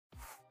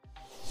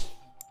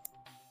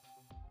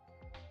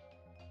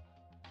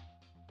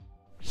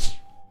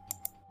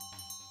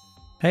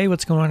Hey,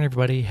 what's going on,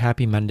 everybody?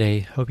 Happy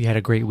Monday. Hope you had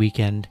a great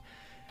weekend.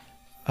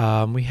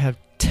 We have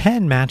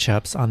 10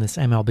 matchups on this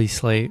MLB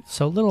slate,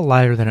 so a little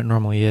lighter than it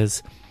normally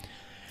is.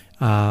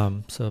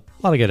 So a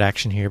lot of good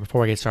action here.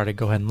 Before I get started,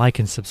 go ahead and like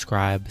and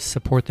subscribe,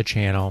 support the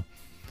channel,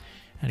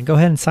 and go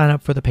ahead and sign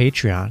up for the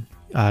Patreon.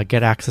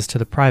 Get access to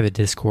the private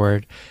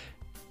Discord.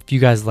 If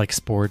you guys like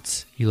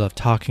sports, you love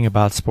talking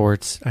about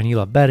sports, and you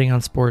love betting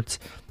on sports,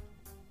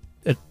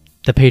 the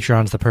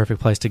Patreon's the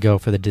perfect place to go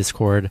for the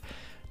Discord.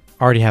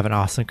 Already have an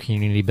awesome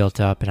community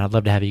built up, and I'd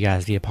love to have you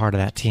guys be a part of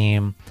that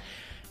team.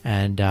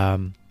 And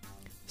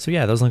so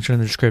yeah, those links are in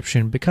the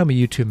description. Become a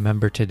YouTube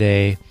member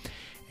today.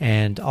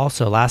 And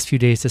also, last few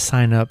days to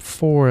sign up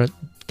for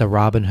the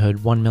Robinhood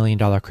 $1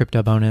 million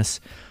crypto bonus.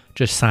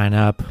 Just sign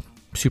up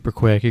super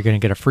quick. You're going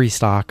to get a free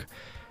stock.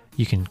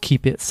 You can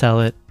keep it,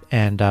 sell it,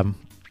 and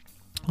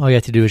all you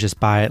have to do is just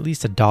buy at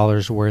least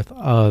 $1 worth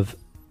of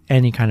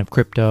any kind of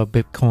crypto,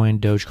 Bitcoin,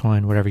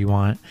 Dogecoin, whatever you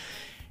want,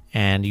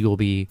 and you will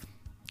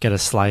get a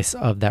slice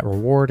of that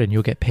reward, and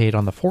you'll get paid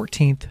on the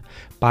 14th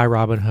by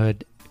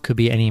Robinhood. Could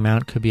be any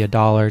amount, could be $1,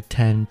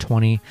 $10,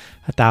 $20,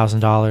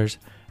 $1,000.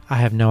 I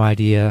have no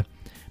idea,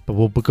 but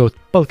we'll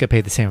both get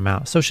paid the same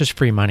amount. So it's just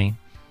free money,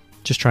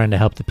 just trying to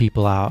help the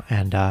people out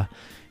and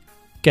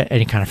get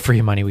any kind of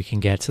free money we can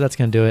get. So that's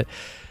going to do it.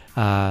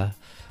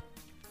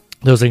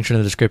 Those links are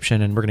in the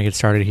description, and we're going to get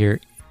started here.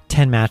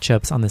 10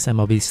 matchups on this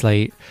MLB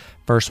slate.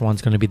 First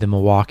one's going to be the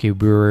Milwaukee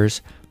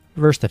Brewers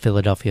versus the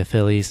Philadelphia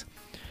Phillies.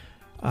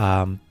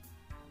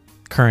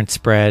 Current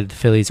spread, the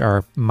Phillies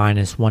are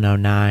minus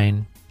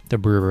 109, the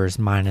Brewers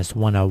minus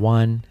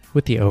 101,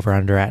 with the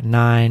over-under at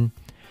 9.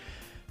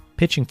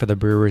 Pitching for the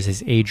Brewers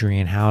is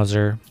Adrian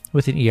Hauser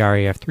with an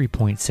ERA of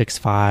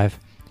 3.65.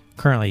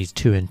 Currently he's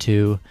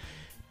 2-2.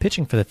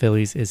 Pitching for the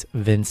Phillies is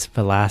Vince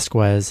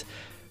Velasquez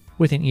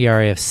with an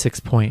ERA of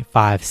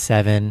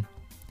 6.57.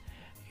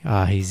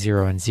 He's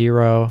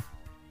 0-0.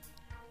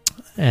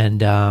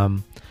 And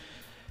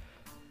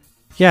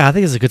yeah, I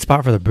think it's a good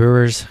spot for the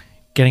Brewers.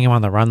 Getting him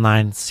on the run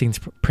line seems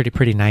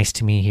pretty nice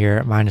to me here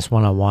at minus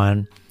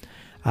 101.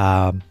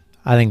 I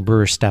think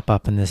Brewers step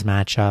up in this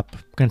matchup.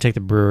 I'm going to take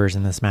the Brewers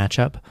in this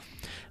matchup.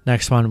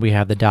 Next one, we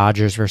have the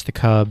Dodgers versus the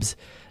Cubs.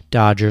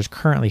 Dodgers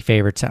currently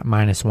favorites at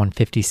minus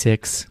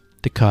 156.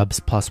 The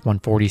Cubs plus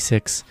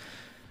 146.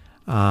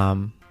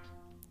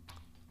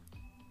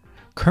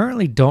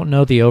 Currently don't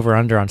know the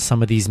over-under on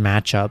some of these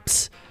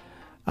matchups.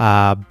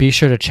 Be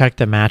sure to check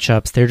the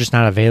matchups. They're just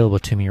not available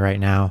to me right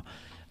now.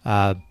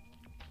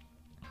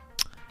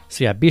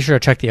 So yeah, be sure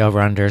to check the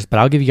over-unders, but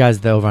I'll give you guys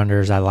the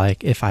over-unders I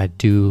like if I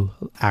do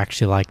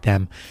actually like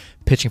them.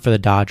 Pitching for the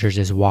Dodgers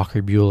is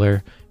Walker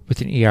Buehler with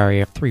an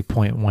ERA of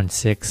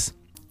 3.16.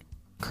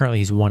 Currently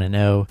he's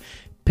 1-0.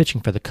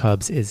 Pitching for the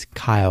Cubs is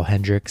Kyle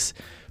Hendricks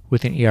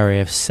with an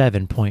ERA of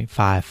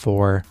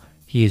 7.54.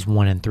 He is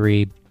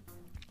 1-3.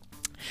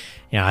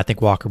 Yeah, I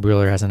think Walker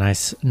Buehler has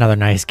another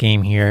nice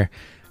game here.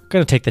 I'm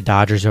going to take the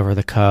Dodgers over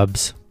the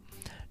Cubs.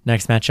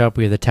 Next matchup,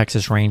 we have the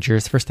Texas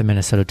Rangers versus the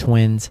Minnesota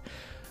Twins.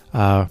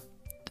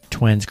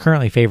 Twins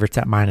currently favorites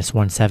at minus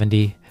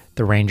 170.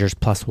 The Rangers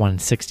plus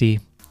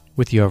 160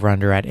 with the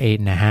over-under at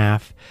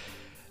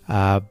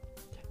 8.5.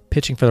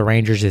 Pitching for the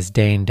Rangers is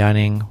Dane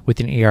Dunning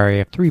with an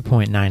ERA of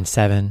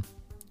 3.97.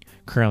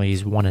 Currently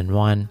he's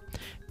 1-1.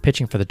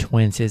 Pitching for the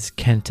Twins is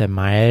Kenta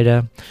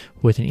Maeda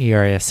with an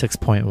ERA of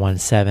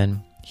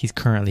 6.17. He's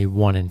currently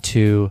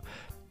 1-2.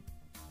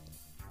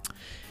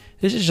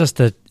 This is just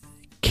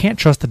can't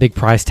trust the big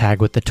price tag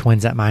with the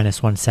Twins at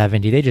minus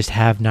 170. They just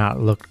have not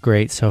looked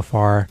great so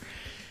far.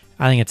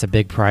 I think it's a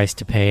big price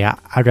to pay.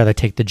 I'd rather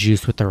take the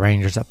juice with the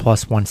Rangers at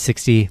plus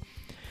 160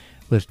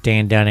 with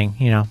Dan Dunning,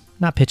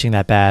 not pitching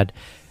that bad.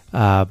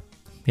 Yeah,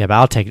 but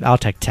I'll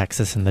take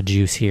Texas and the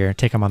juice here.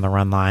 Take them on the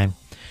run line.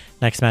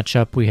 Next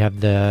matchup, we have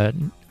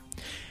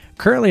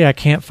currently I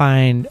can't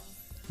find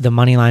the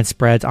money line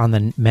spreads on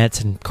the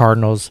Mets and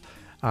Cardinals.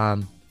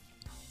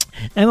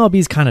 MLB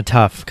is kind of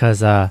tough because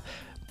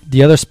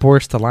the other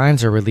sports, the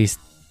lines are released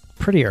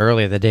pretty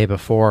early the day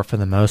before for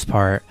the most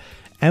part.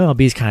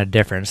 MLB is kind of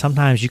different.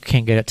 Sometimes you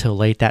can't get it till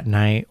late that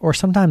night, or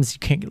sometimes you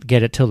can't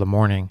get it till the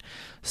morning.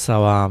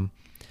 So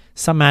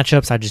some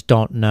matchups I just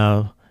don't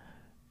know.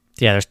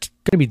 Yeah, there's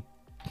going to be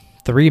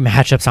 3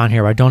 matchups on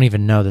here where I don't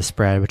even know the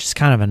spread, which is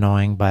kind of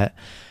annoying, but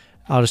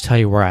I'll just tell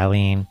you where I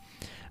lean.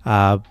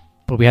 But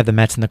we have the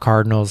Mets and the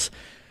Cardinals.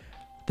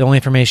 The only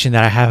information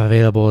that I have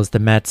available is the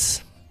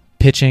Mets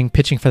pitching.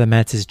 Pitching for the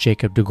Mets is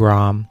Jacob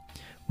deGrom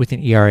with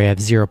an ERA of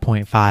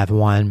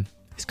 0.51.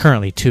 He's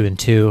currently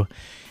 2-2.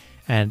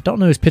 And don't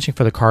know who's pitching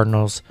for the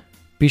Cardinals.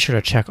 Be sure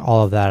to check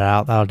all of that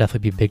out. That'll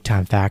definitely be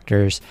big-time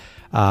factors.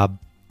 But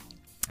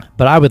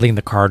I would lean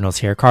the Cardinals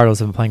here. Cardinals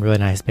have been playing really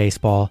nice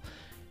baseball.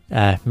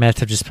 Mets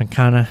have just been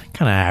kind of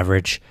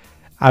average.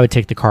 I would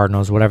take the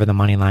Cardinals, whatever the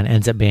money line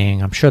ends up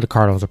being. I'm sure the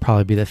Cardinals will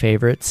probably be the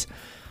favorites.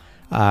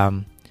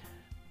 Next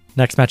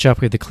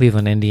matchup, we have the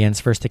Cleveland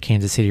Indians versus the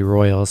Kansas City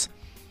Royals.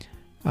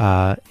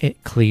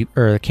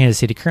 Kansas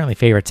City currently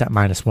favorites at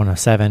minus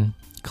 107.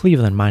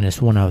 Cleveland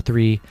minus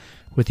 103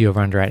 with the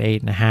over-under at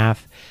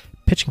 8.5.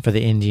 Pitching for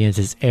the Indians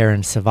is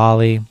Aaron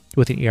Savali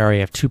with an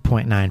ERA of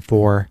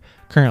 2.94.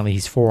 Currently,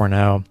 he's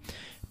 4-0.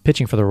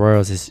 Pitching for the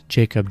Royals is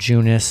Jacob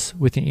Junis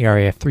with an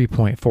ERA of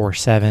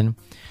 3.47.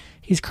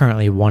 He's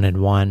currently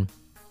 1-1.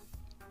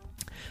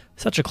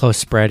 Such a close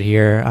spread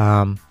here.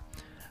 Aaron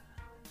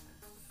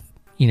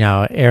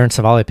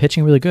Savali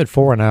pitching really good,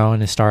 4-0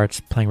 in his starts,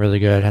 playing really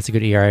good, has a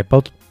good ERA.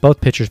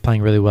 Both pitchers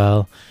playing really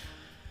well.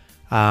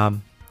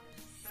 I'm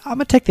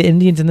gonna take the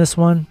Indians in this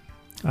one.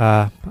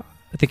 I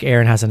think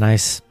Aaron has a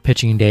nice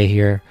pitching day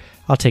here.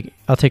 I'll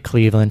take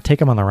Cleveland. Take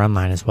them on the run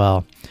line as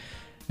well.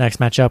 Next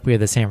matchup, we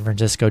have the San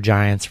Francisco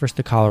Giants versus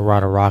the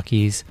Colorado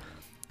Rockies.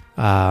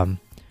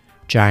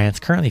 Giants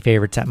currently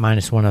favorites at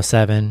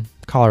 -107.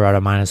 Colorado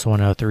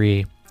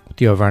 -103 with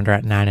the over/under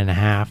at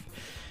 9.5.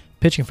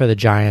 Pitching for the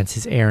Giants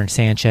is Aaron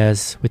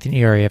Sanchez with an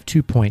ERA of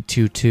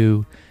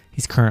 2.22.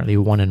 He's currently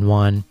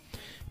 1-1.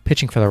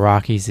 Pitching for the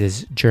Rockies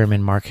is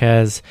German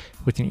Marquez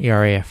with an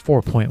ERA of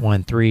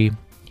 4.13.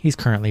 He's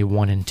currently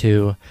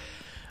 1-2.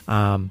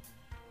 Kind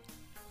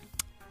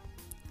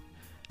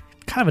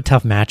of a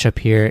tough matchup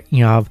here.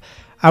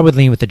 I would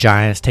lean with the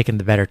Giants, taking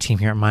the better team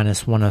here at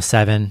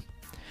 -107.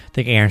 I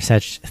think Aaron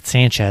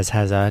Sanchez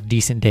has a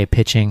decent day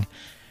pitching.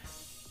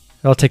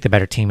 I'll take the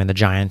better team in the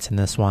Giants in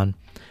this one.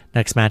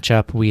 Next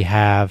matchup, we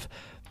have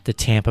the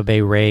Tampa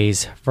Bay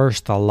Rays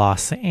versus the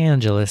Los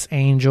Angeles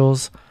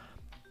Angels.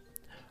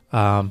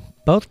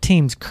 Both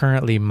teams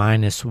currently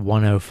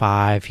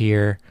 -105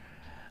 here.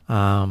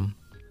 Both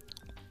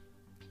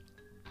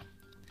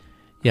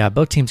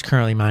teams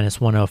currently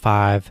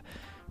 -105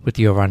 with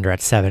the over-under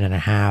at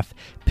 7.5.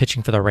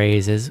 Pitching for the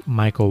Rays is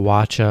Michael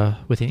Wacha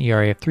with an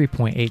ERA of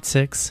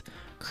 3.86.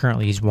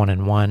 Currently, he's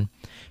 1-1.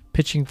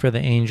 Pitching for the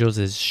Angels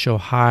is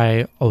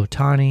Shohei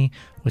Ohtani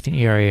with an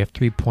ERA of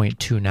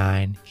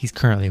 3.29. He's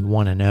currently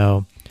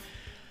 1-0.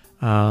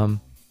 I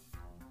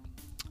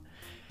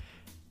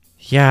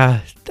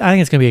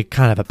think it's going to be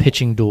kind of a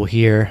pitching duel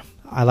here.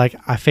 I like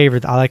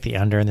the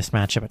under in this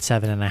matchup at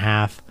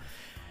 7.5.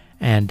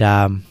 And,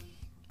 I'll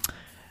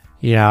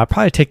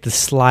probably take the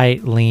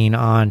slight lean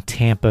on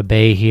Tampa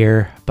Bay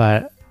here,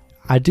 but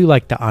I do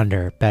like the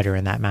under better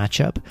in that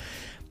matchup.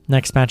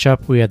 Next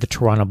matchup, we have the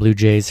Toronto Blue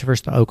Jays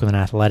versus the Oakland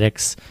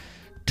Athletics.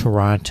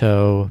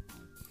 Toronto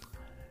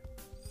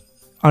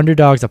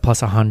underdogs at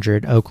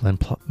 +100, Oakland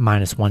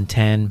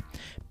 -110.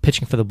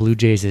 Pitching for the Blue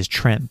Jays is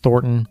Trent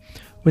Thornton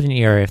with an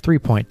ERA of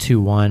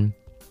 3.21.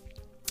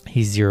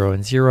 He's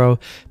 0-0.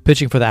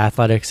 Pitching for the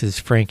Athletics is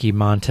Frankie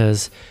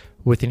Montas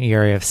with an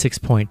ERA of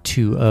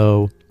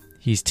 6.20.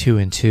 He's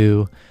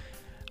 2-2.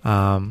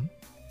 I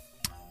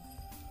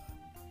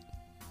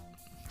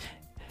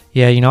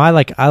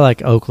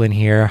like Oakland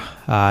here.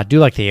 I do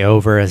like the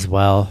over as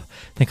well. I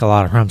think a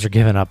lot of runs are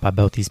given up by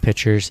both these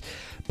pitchers,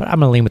 but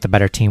I'm going to lean with the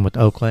better team with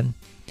Oakland.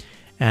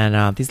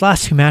 And these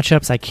last two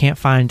matchups, I can't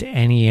find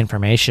any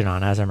information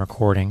on as I'm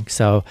recording.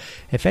 So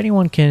if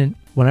anyone can,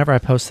 whenever I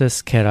post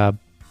this, can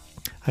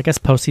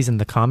post these in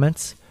the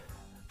comments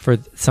for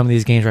some of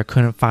these games where I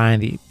couldn't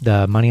find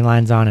the money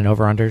lines on and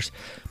over-unders.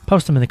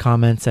 Post them in the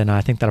comments, and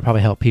I think that'll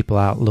probably help people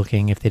out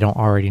looking if they don't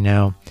already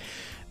know.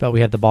 But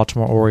we have the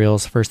Baltimore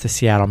Orioles versus the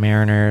Seattle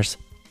Mariners.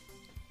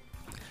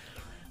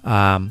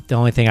 The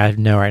only thing I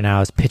know right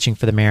now is pitching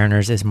for the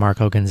Mariners is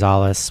Marco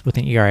Gonzalez with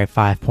an ERA of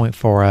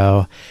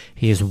 5.40.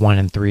 He is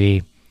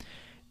 1-3.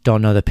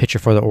 Don't know the pitcher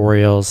for the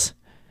Orioles.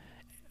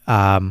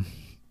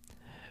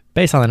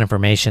 Based on that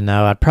information,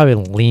 though, I'd probably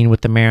lean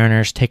with the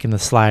Mariners, taking the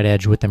slight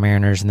edge with the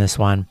Mariners in this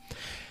one.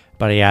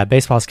 But yeah,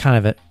 baseball is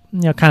kind of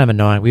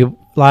annoying.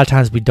 A lot of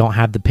times we don't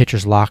have the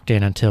pitchers locked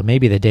in until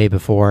maybe the day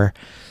before.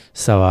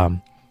 So,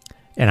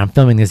 and I'm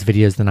filming these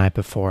videos the night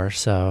before.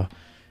 So,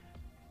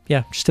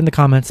 yeah, just in the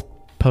comments,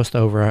 post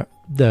over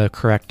the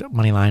correct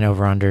money line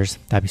over-unders.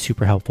 That'd be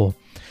super helpful.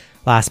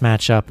 Last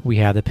matchup, we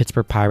have the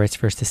Pittsburgh Pirates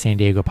versus the San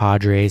Diego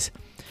Padres.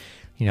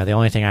 The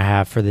only thing I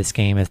have for this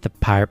game is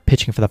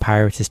pitching for the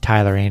Pirates is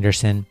Tyler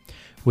Anderson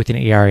with an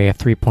ERA of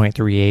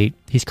 3.38.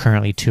 He's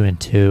currently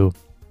 2-2.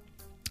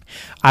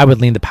 I would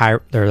lean the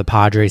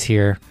Padres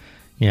here.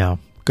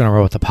 Gonna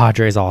roll with the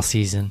Padres all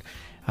season.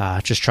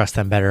 Just trust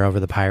them better over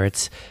the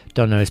Pirates.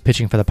 Don't know who's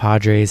pitching for the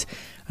Padres.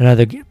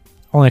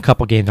 Only a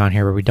couple games on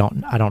here where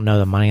I don't know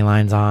the money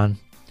lines on.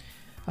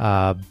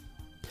 But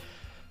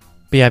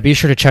yeah, be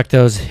sure to check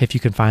those if you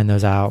can find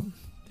those out.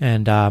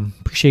 And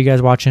appreciate you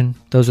guys watching.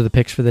 Those are the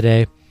picks for the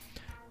day.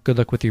 Good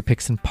luck with your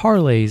picks and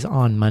parlays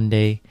on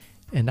Monday.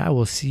 And I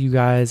will see you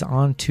guys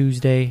on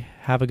Tuesday.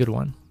 Have a good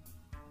one.